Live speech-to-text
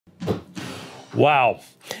Wow,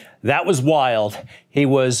 that was wild. He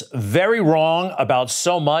was very wrong about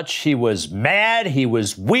so much. He was mad. He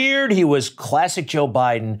was weird. He was classic Joe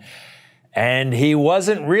Biden. And he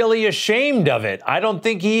wasn't really ashamed of it. I don't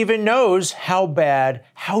think he even knows how bad,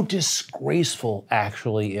 how disgraceful,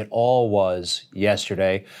 actually, it all was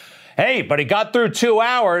yesterday. Hey, but he got through 2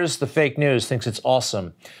 hours. The fake news thinks it's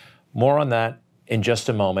awesome. More on that in just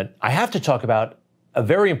a moment. I have to talk about a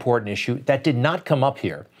very important issue that did not come up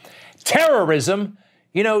here. Terrorism.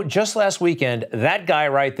 You know, just last weekend, that guy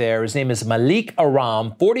right there, his name is Malik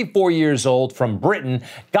Aram, 44 years old, from Britain,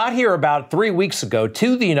 got here about 3 weeks ago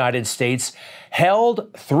to the United States,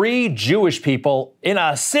 held 3 Jewish people in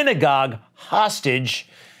a synagogue hostage,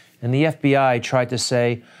 and the FBI tried to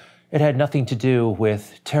say it had nothing to do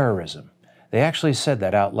with terrorism. They actually said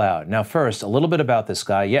that out loud. Now, first, a little bit about this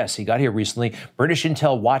guy. Yes, he got here recently. British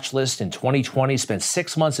Intel watch list in 2020, spent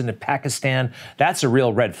 6 months in Pakistan. That's a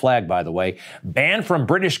real red flag, by the way. Banned from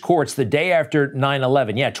British courts the day after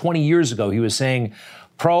 9/11. Yeah, 20 years ago, he was saying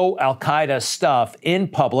pro-Al-Qaeda stuff in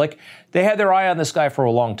public. They had their eye on this guy for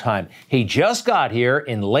a long time. He just got here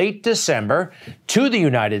in late December to the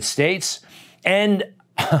United States, and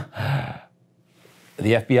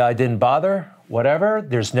the FBI didn't bother. Whatever.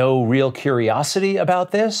 There's no real curiosity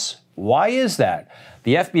about this. Why is that?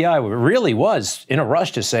 The FBI really was in a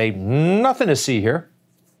rush to say nothing to see here.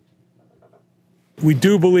 We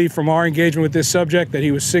do believe from our engagement with this subject that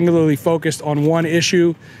he was singularly focused on one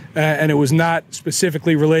issue, and it was not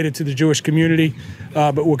specifically related to the Jewish community,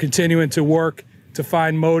 but we're continuing to work to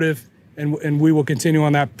find motive, and we will continue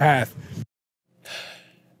on that path.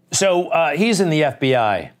 So he's in the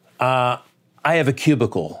FBI. I have a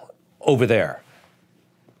cubicle over there.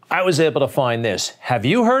 I was able to find this. Have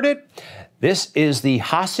you heard it? This is the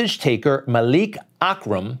hostage taker, Malik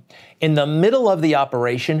Akram, in the middle of the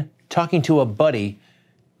operation, talking to a buddy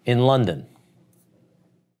in London.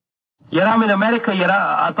 Yeah, I'm in America. Yeah,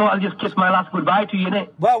 I thought I'll just kiss my last goodbye to you, innit?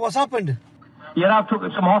 Well, what's happened? Yeah, I've took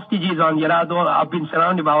some hostages on. Yeah, I've been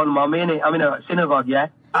surrounded by all my men. I'm in a synagogue. Yeah,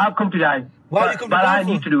 I've come to die. Why but I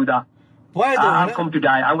need to do that. Why I've come to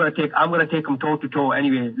die. I'm gonna take him toe to toe.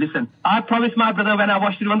 Anyway, listen. I promised my brother when I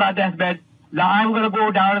watched it on that deathbed that I'm gonna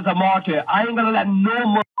go down as a martyr. I ain't gonna let no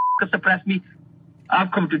motherfucker suppress me.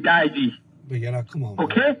 I've come to die, G. But you're not, come on.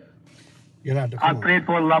 Okay? You're not. I prayed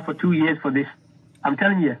for Allah for 2 years for this. I'm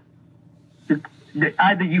telling you.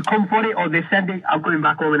 Either you come for it or they send it. I'm coming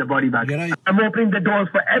back home in a body bag. Right. I'm opening the doors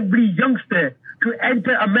for every youngster to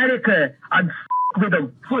enter America and with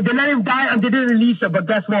them. So they let him die and they didn't release him. But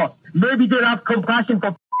guess what? Maybe they'll have compassion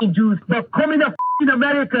for Jews. But come in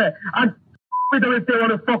America and with them if they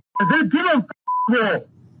want to they'll give them more.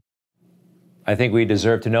 I think we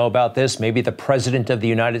deserve to know about this. Maybe the President of the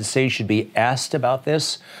United States should be asked about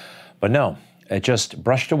this. But no, it just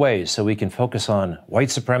brushed away so we can focus on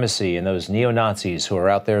white supremacy and those neo-Nazis who are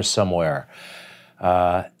out there somewhere.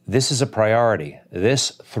 This is a priority.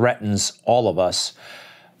 This threatens all of us.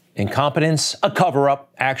 Incompetence, a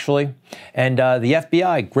cover-up, actually. And the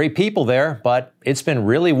FBI, great people there, but it's been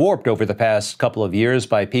really warped over the past couple of years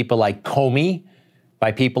by people like Comey,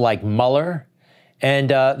 by people like Mueller, and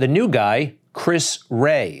the new guy, Chris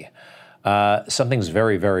Wray. Something's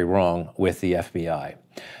very, very wrong with the FBI.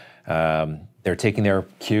 They're taking their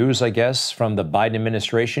cues, I guess, from the Biden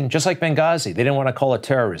administration, just like Benghazi. They didn't want to call it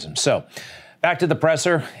terrorism. So back to the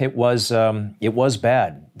presser. It was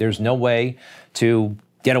bad. There's no way to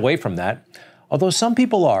get away from that, although some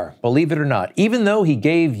people are, believe it or not. Even though he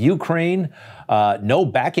gave Ukraine no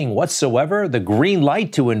backing whatsoever, the green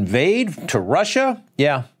light to invade to Russia,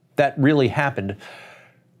 yeah, that really happened.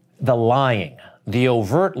 The lying, the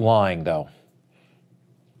overt lying, though.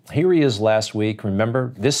 Here he is last week.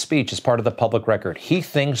 Remember, this speech is part of the public record. He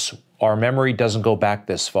thinks our memory doesn't go back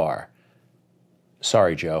this far.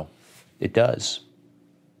 Sorry, Joe, it does.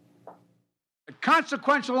 At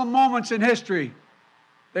consequential moments in history,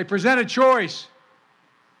 they present a choice.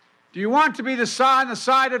 Do you want to be on the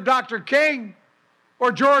side of Dr. King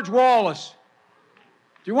or George Wallace?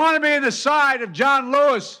 Do you want to be on the side of John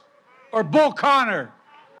Lewis or Bull Connor?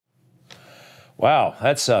 Wow,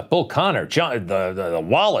 that's Bull Connor, the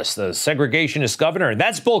Wallace, the segregationist governor. And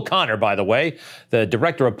that's Bull Connor, by the way, the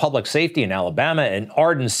director of public safety in Alabama, an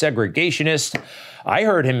ardent segregationist. I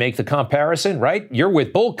heard him make the comparison, right? You're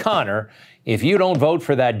with Bull Connor if you don't vote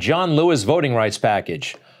for that John Lewis voting rights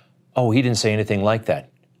package. Oh, he didn't say anything like that.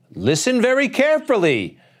 Listen very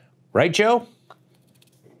carefully. Right, Joe?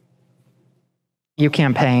 You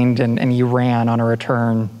campaigned and you ran on a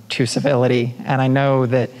return to civility. And I know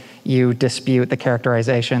that you dispute the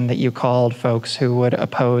characterization that you called folks who would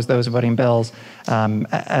oppose those voting bills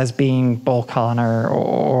as being Bull Connor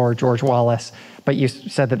or George Wallace, but you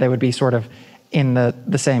said that they would be sort of in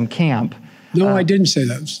the same camp. No, I didn't say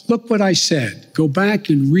that. Look what I said. Go back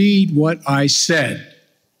and read what I said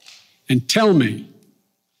and tell me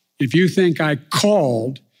if you think I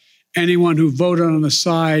called anyone who voted on the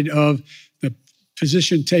side of the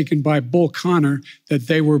position taken by Bull Connor that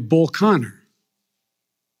they were Bull Connor.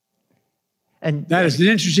 And that is an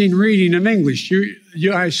interesting reading of English.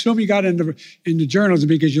 I assume you got into journalism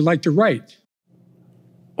because you like to write.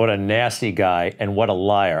 What a nasty guy and what a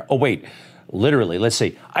liar. Oh, wait, literally, let's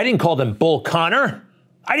see. I didn't call them Bull Connor.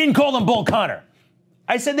 I didn't call them Bull Connor.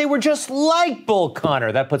 I said they were just like Bull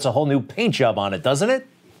Connor. That puts a whole new paint job on it, doesn't it?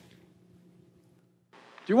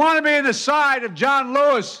 Do you want to be on the side of John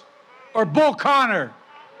Lewis or Bull Connor?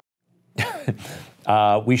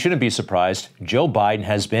 We shouldn't be surprised. Joe Biden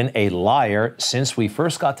has been a liar since we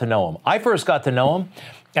first got to know him. I first got to know him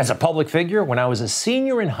as a public figure when I was a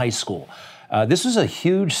senior in high school. This was a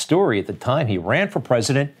huge story at the time. He ran for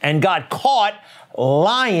president and got caught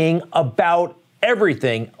lying about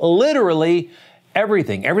everything, literally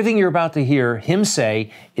everything. Everything you're about to hear him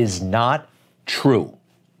say is not true.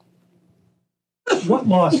 What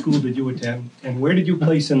law school did you attend, and where did you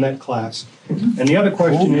place in that class? And the other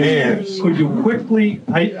question is, could you quickly?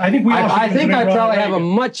 I think I probably have a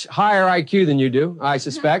much higher IQ than you do. I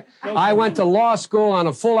suspect. I went to law school on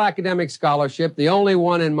a full academic scholarship, the only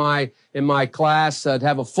one in my class to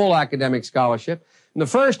have a full academic scholarship. In the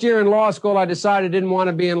first year in law school, I decided I didn't want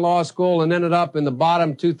to be in law school and ended up in the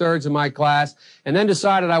bottom 2/3 of my class, and then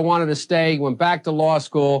decided I wanted to stay, went back to law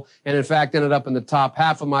school, and in fact ended up in the top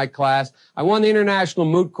half of my class. I won the international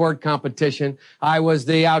moot court competition. I was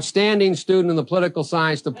the outstanding student in the political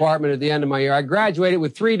science department at the end of my year. I graduated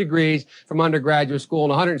with 3 degrees from undergraduate school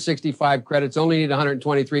and 165 credits, only need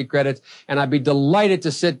 123 credits, and I'd be delighted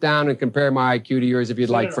to sit down and compare my IQ to yours if you'd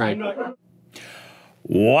like, Frank.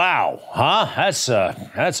 Wow, huh?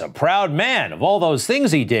 That's a proud man. Of all those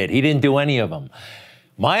things he did, he didn't do any of them.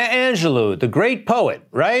 Maya Angelou, the great poet,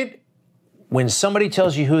 right? When somebody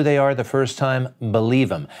tells you who they are the first time, believe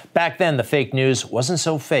them. Back then, the fake news wasn't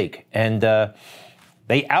so fake, and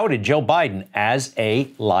they outed Joe Biden as a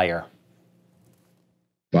liar.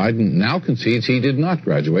 Biden now concedes he did not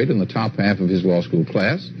graduate in the top half of his law school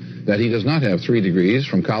class, that he does not have 3 degrees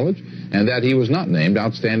from college, and that he was not named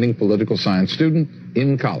outstanding political science student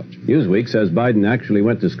in college. Newsweek says Biden actually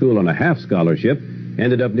went to school on a half scholarship,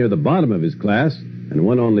 ended up near the bottom of his class, and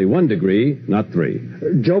won only 1 degree, not 3.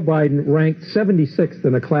 Joe Biden ranked 76th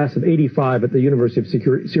in a class of 85 at the University of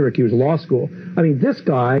Syracuse Law School. I mean, this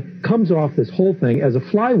guy comes off this whole thing as a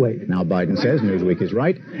flyweight. Now Biden says Newsweek is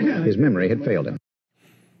right. His memory had failed him.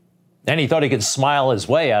 And he thought he could smile his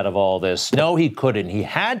way out of all this. No, he couldn't. He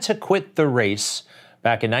had to quit the race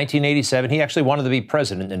back in 1987. He actually wanted to be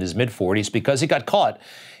president in his mid-40s because he got caught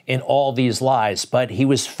in all these lies. But he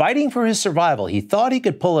was fighting for his survival. He thought he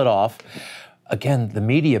could pull it off. Again, the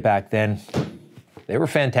media back then, they were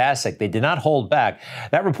fantastic. They did not hold back.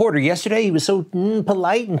 That reporter yesterday, he was so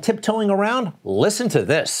polite and tiptoeing around. Listen to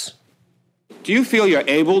this. Do you feel you're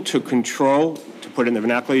able to control, to put in the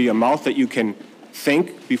vernacular, your mouth, that you can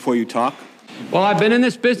think before you talk? Well, I've been in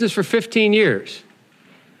this business for 15 years.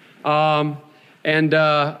 I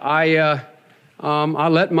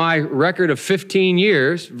let my record of 15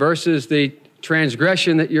 years versus the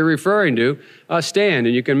transgression that you're referring to stand,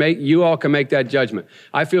 and you all can make that judgment.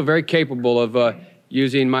 I feel very capable of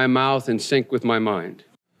using my mouth in sync with my mind.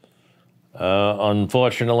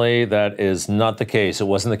 Unfortunately, that is not the case. It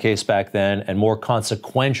wasn't the case back then, and more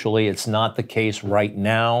consequentially, it's not the case right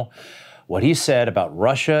now. What he said about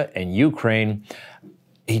Russia and Ukraine,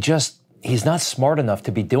 he's not smart enough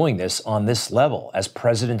to be doing this on this level as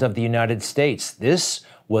president of the United States. This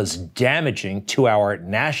was damaging to our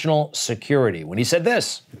national security when he said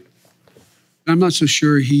this. I'm not so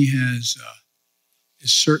sure he is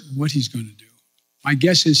certain what he's going to do. My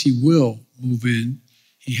guess is he will move in.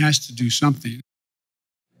 He has to do something.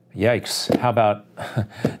 Yikes. How about,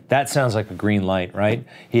 that sounds like a green light, right?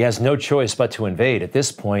 He has no choice but to invade at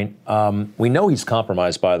this point. We know he's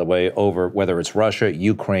compromised, by the way, over whether it's Russia,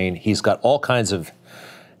 Ukraine. He's got all kinds of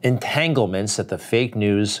entanglements that the fake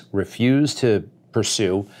news refuse to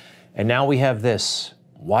pursue. And now we have this.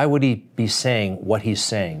 Why would he be saying what he's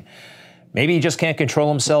saying? Maybe he just can't control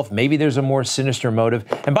himself. Maybe there's a more sinister motive.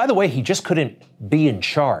 And by the way, he just couldn't be in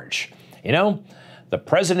charge. You know, the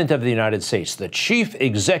president of the United States, the chief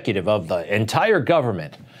executive of the entire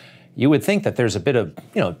government, you would think that there's a bit of,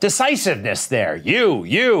 decisiveness there.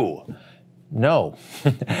 You. No.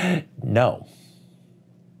 No.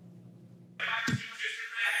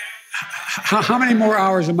 How many more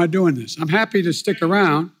hours am I doing this? I'm happy to stick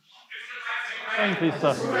around. Please,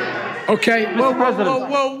 sir. Okay.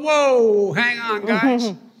 Whoa. Hang on,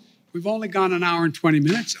 guys. We've only gone an hour and 20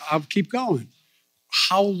 minutes. I'll keep going.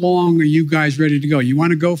 How long are you guys ready to go? You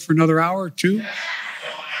want to go for another hour or two?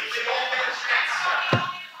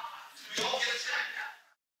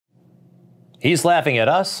 He's laughing at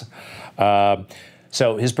us.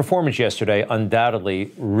 So his performance yesterday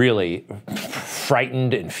undoubtedly really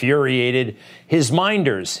frightened, infuriated his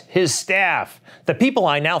minders, his staff, the people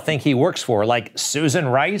I now think he works for, like Susan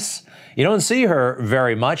Rice. You don't see her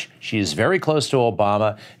very much. She is very close to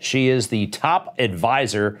Obama. She is the top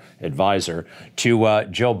advisor to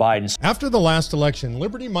Joe Biden. After the last election,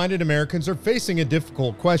 liberty-minded Americans are facing a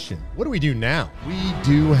difficult question. What do we do now? We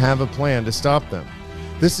do have a plan to stop them.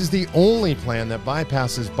 This is the only plan that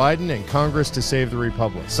bypasses Biden and Congress to save the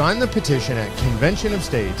republic. Sign the petition at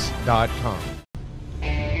conventionofstates.com.